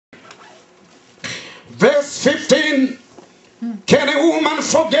Verse 15. Can a woman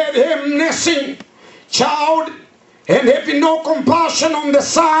forget her nursing child and having no compassion on the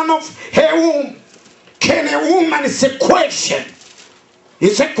son of her womb? Can a woman, it's a question.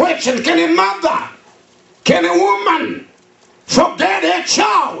 It's a question. Can a mother, can a woman forget her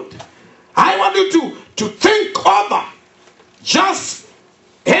child? I want you to think over. Just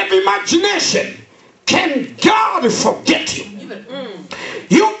have imagination. Can God forget you?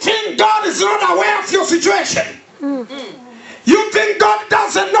 You think God is not aware of your situation? You think God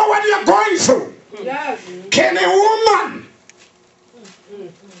doesn't know what you're going through? Can a woman?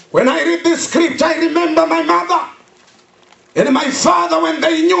 When I read this script, I remember my mother and my father when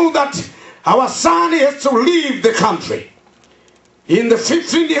they knew that our son has to leave the country in the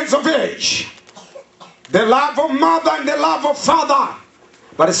 15 years of age. The love of mother and the love of father,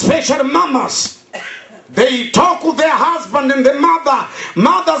 but especially mamas, they talk with their husband and the mother.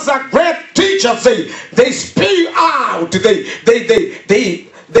 Mothers are great teachers. They spill out. They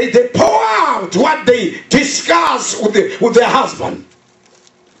pour out what they discuss with their husband.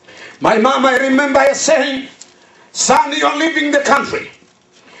 My mom, I remember her saying, son, you are leaving the country.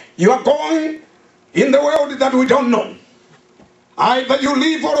 You are going in the world that we don't know. Either you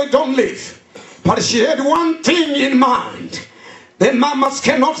live or you don't live. But she had one thing in mind. The mamas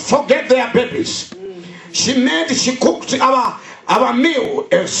cannot forget their babies. She cooked our meal,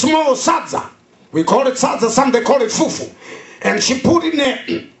 a small sadza. We call it sadza, some they call it fufu. And she put in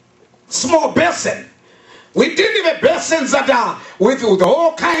a small basin. We didn't have basins that are with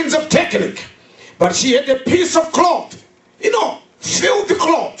all kinds of technique. But she had a piece of cloth, filthy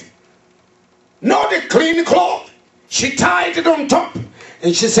cloth. Not a clean cloth. She tied it on top.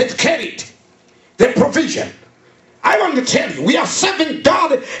 And she said, carry it. The provision. I want to tell you, we are serving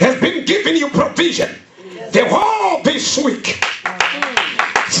God has been giving you provision. The whole this week.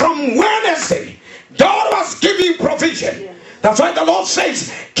 From Wednesday, God was giving provision. That's why the Lord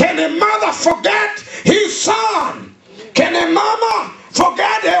says, can a mother forget his son? Can a mama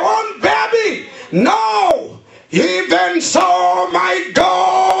forget her own baby? No. Even so, my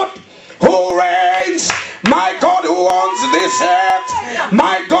God who reigns, my God who owns this earth,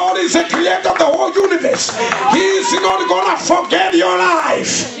 my God is the creator of the whole universe. He is not going to forget your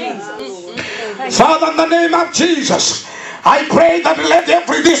life. Father, in the name of Jesus, I pray that let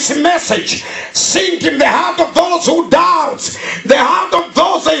this message sink in the heart of those who doubt, the heart of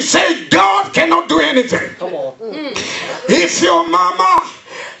those they say God cannot do anything. Come on. If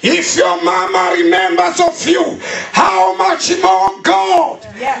your mama remembers of you, how much more God?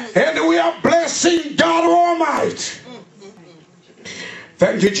 Yes. And we are blessing God Almighty.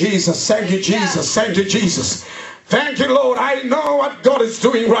 Thank you, Jesus. Thank you, Jesus. Thank you, Jesus. Thank you, Lord. I know what God is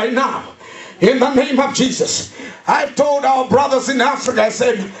doing right now. In the name of Jesus. I told our brothers in Africa, I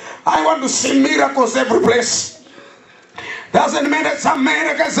said, I want to see miracles every place. Doesn't matter, it's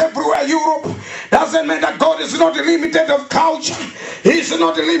America's everywhere, Europe. Doesn't matter, God is not limited of culture. He's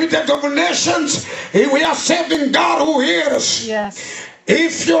not limited of nations. We are serving God who hears. Yes.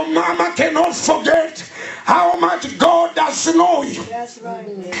 If your mama cannot forget how much God does know you. That's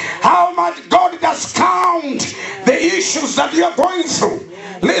right. How much God does count the issues that you are going through.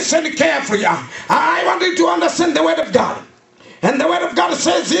 Listen carefully. I want you to understand the word of God. And the word of God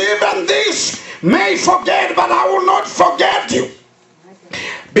says, even this may forget, but I will not forget you.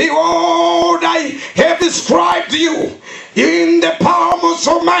 Behold, I have described you in the palms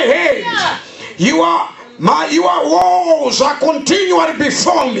of my hand. Your walls are continually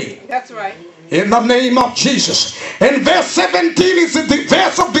before me. That's right. In the name of Jesus. And verse 17 is the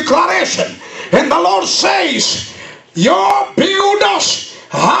verse of declaration. And the Lord says, your builders,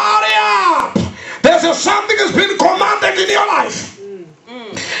 hurry up. There's something that's been commanded in your life.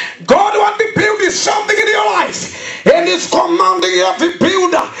 God wants to build something in your life. And He's commanding every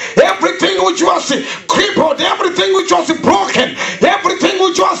builder, everything which was crippled, everything which was broken, everything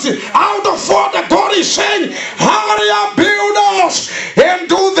which was out of order. God is saying, hurry up, builders, and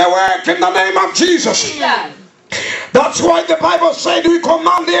do the work in the name of Jesus. Yeah. That's why the Bible said we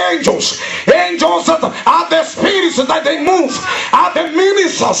command the angels. Angels are the spirits that they move, are the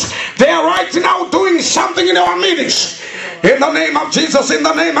ministers. They are right now doing something in our meetings. In the name of Jesus, in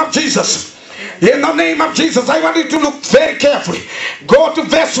the name of Jesus. In the name of Jesus, I want you to look very carefully. Go to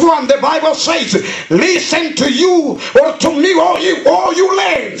verse 1. The Bible says, listen to you or to me, all you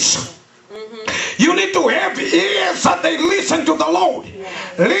lands. You need to have ears that they listen to the Lord.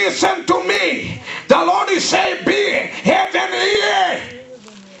 Listen to me. The Lord is saying, have an ear.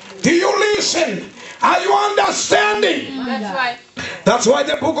 Do you listen? Are you understanding? That's right. That's why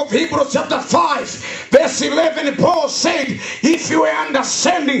the book of Hebrews chapter 5 verse 11, Paul said, if you are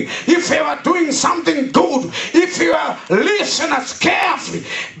understanding, if you are doing something good, if you are listening carefully,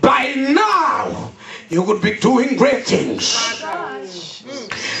 by now you would be doing great things.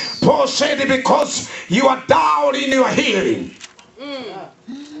 Paul said, because you are down in your hearing.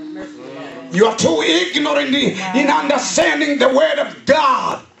 You are too ignorant in understanding the word of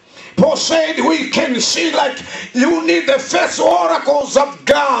God. Paul said we can see like you need the first oracles of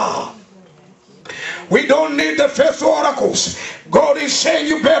God. We don't need the first oracles. God is saying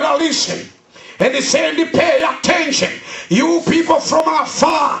you better listen. And he's saying pay attention. You people from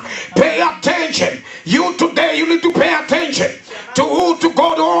afar, pay attention. You today, you need to pay attention. To who? To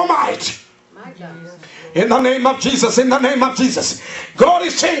God Almighty. In the name of Jesus, in the name of Jesus. God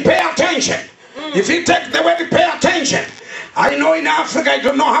is saying pay attention. If you take the word pay attention. I know in Africa, I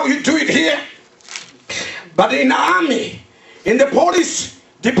don't know how you do it here. But in the army, in the police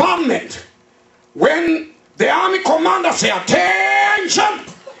department, when the army commander say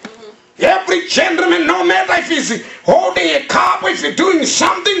attention, every gentleman, no matter if he's holding a cup, if he's doing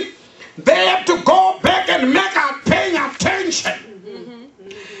something, they have to go back and make paying attention.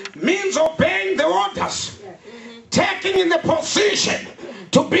 Means obeying the orders, taking in the position,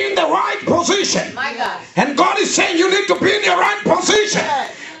 to be in the right position. My God. And God is saying you need to be in the right position.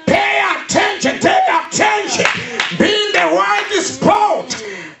 Pay attention, take attention, be in the right spot,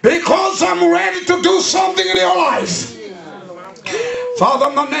 because I'm ready to do something in your life. Father,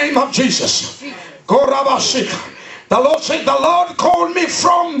 in the name of Jesus, the Lord said, the Lord called me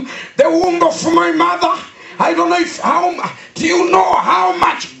from the womb of my mother. I don't know do you know how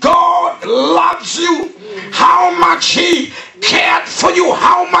much God loves you? How much He cared for you?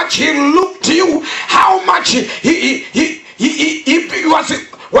 How much He looked to you? How much He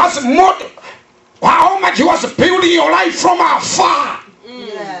was more, how much He was building your life from afar.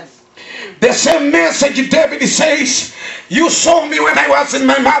 Yes. The same message David says, you saw me when I was in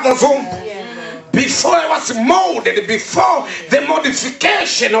my mother's womb. Before I was molded, before the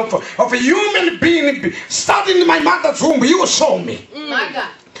modification of a human being starting in my mother's womb, you saw me. My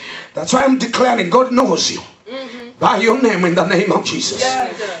God. That's why I'm declaring God knows you. By your name, in the name of Jesus.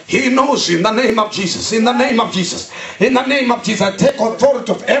 He knows you in the name of Jesus. In the name of Jesus. In the name of Jesus. I take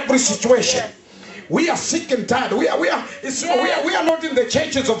authority of every situation. We are sick and tired. We are not in the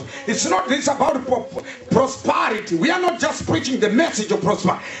churches of, it's about prosperity. We are not just preaching the message of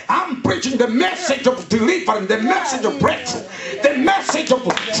prosperity. I'm preaching the message of deliverance, the message of breakthrough, the message of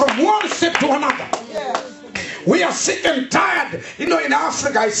from one step to another. We are sick and tired. You know, in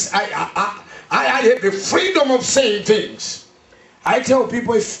Africa, I have the freedom of saying things. I tell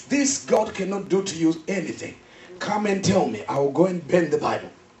people, if this God cannot do to you anything, come and tell me. I will go and bend the Bible.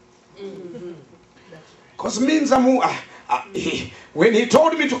 Because means when he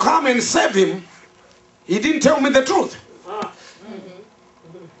told me to come and save him, he didn't tell me the truth.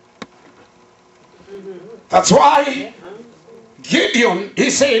 That's why Gideon,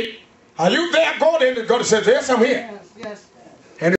 he said, are you there, God? And God said, yes, I'm here.